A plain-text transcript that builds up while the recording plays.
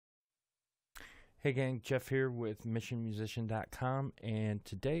Hey gang, Jeff here with missionmusician.com, and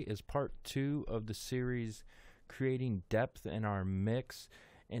today is part 2 of the series Creating Depth in Our Mix.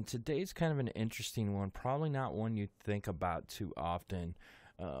 And today's kind of an interesting one, probably not one you think about too often.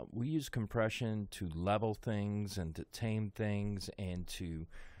 We use compression to level things and to tame things and to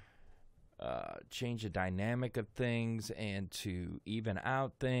change the dynamic of things and to even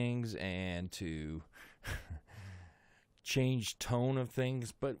out things and to change tone of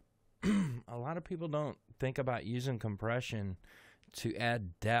things, but a lot of people don't think about using compression to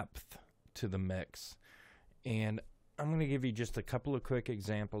add depth to the mix. And I'm going to give you just a couple of quick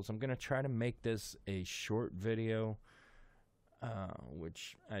examples. I'm going to try to make this a short video,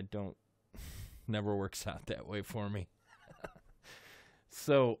 which I don't, never works out that way for me.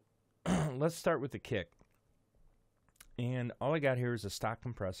 So let's start with the kick. And all I got here is a stock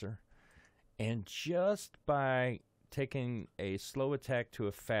compressor. And just by taking a slow attack to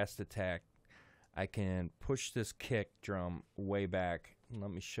a fast attack, I can push this kick drum way back.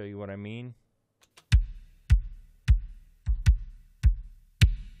 Let me show you what I mean.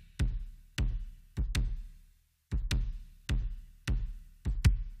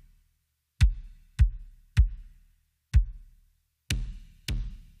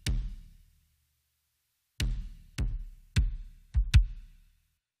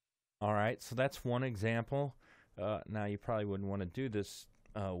 All right, so that's one example. Now, you probably wouldn't want to do this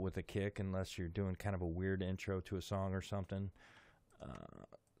with a kick unless you're doing kind of a weird intro to a song or something.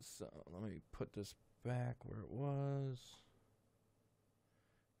 So let me put this back where it was.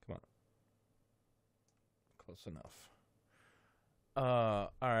 Come on. Close enough.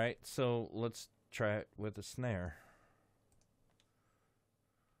 All right, so let's try it with a snare.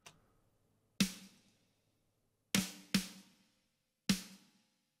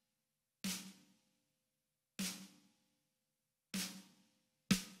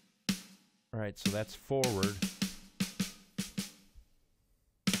 All right, so that's forward.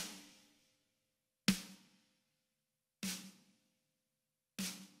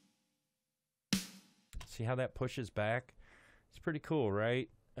 See how that pushes back? It's pretty cool, right?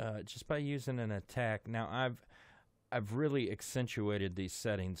 Just by using an attack. Now I've really accentuated these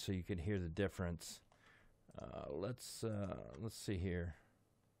settings so you could hear the difference. Let's see here.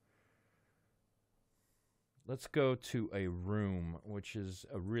 Let's go to a room, which is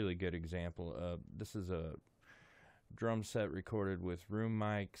a really good example. This is a drum set recorded with room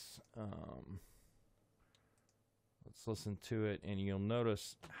mics. Let's listen to it, and you'll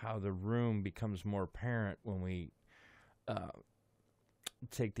notice how the room becomes more apparent when we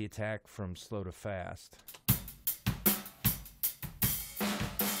take the attack from slow to fast.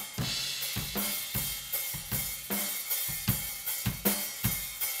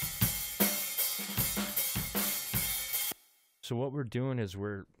 So what we're doing is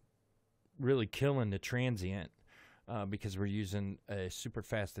we're really killing the transient because we're using a super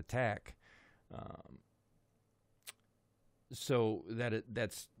fast attack. So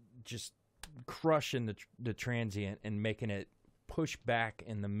that's just crushing the transient and making it push back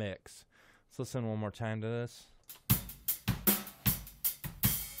in the mix. Let's listen one more time to this.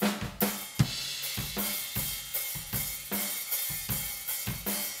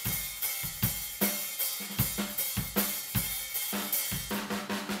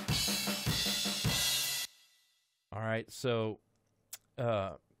 All right, so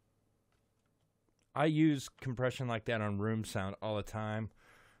I use compression like that on room sound all the time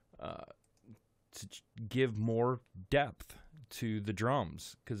to give more depth to the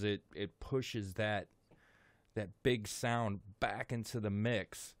drums because it pushes that big sound back into the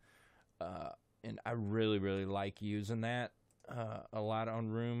mix, and I really like using that a lot on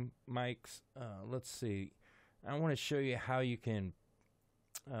room mics. Let's see. I want to show you how you can.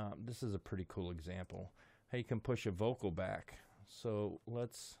 This is a pretty cool example. How you can push a vocal back. So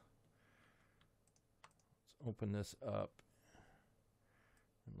let's open this up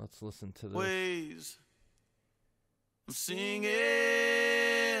and let's listen to this. Ways I'm singing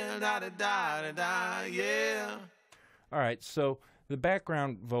da da da da da, yeah. All right, so the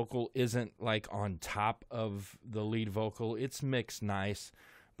background vocal isn't like on top of the lead vocal. It's mixed nice,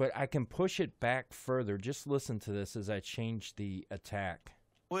 but I can push it back further. Just listen to this as I change the attack.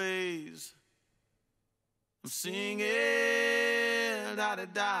 Ways I'm singing da da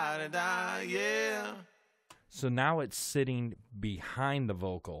da da da, yeah. So now it's sitting behind the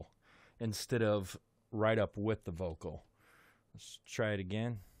vocal instead of right up with the vocal. Let's try it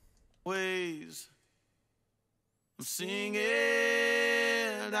again. Ways I'm singing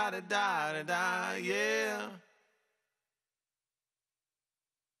da da da da da, yeah.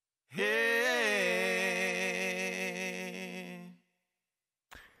 Hey.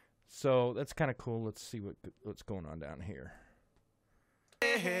 So that's kind of cool. Let's see what's going on down here.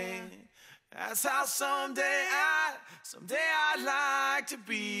 Hey, that's how someday I'd like to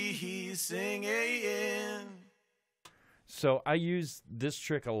be singing. So I use this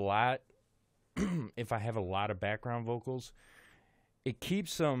trick a lot if I have a lot of background vocals. It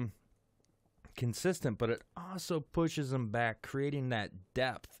keeps them consistent, but it also pushes them back, creating that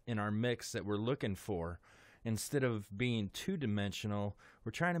depth in our mix that we're looking for. Instead of being two-dimensional,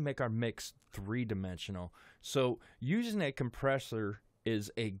 we're trying to make our mix three-dimensional. So using a compressor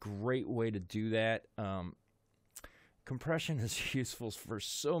is a great way to do that. Compression is useful for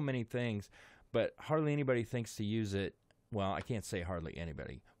so many things, but hardly anybody thinks to use it. Well, I can't say hardly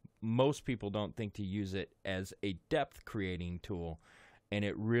anybody. Most people don't think to use it as a depth creating tool, and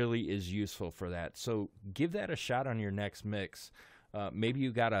it really is useful for that. So give that a shot on your next mix. Maybe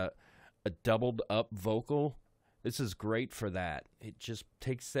you got a doubled up vocal. This is great for that. It just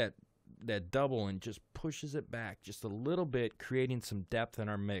takes that double and just pushes it back just a little bit, creating some depth in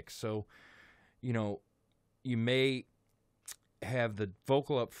our mix. So, you know, you may have the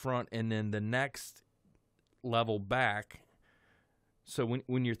vocal up front and then the next level back. So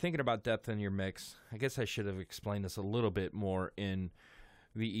when you're thinking about depth in your mix, I guess I should have explained this a little bit more in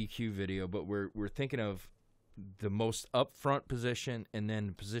the EQ video, but we're thinking of the most upfront position, and then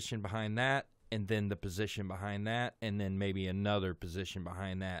the position behind that, and then the position behind that, and then maybe another position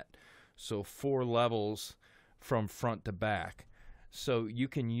behind that. So 4 levels from front to back. So you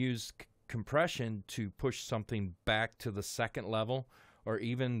can use compression to push something back to the second level, or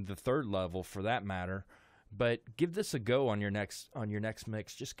even the third level for that matter. But give this a go on your next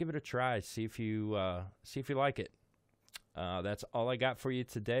mix. Just give it a try. See if you like it. That's all I got for you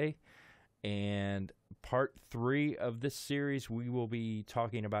today. And part 3 of this series, we will be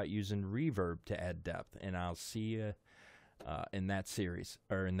talking about using reverb to add depth. And I'll see you in that series,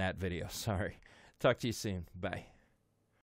 or in that video. Sorry. Talk to you soon. Bye.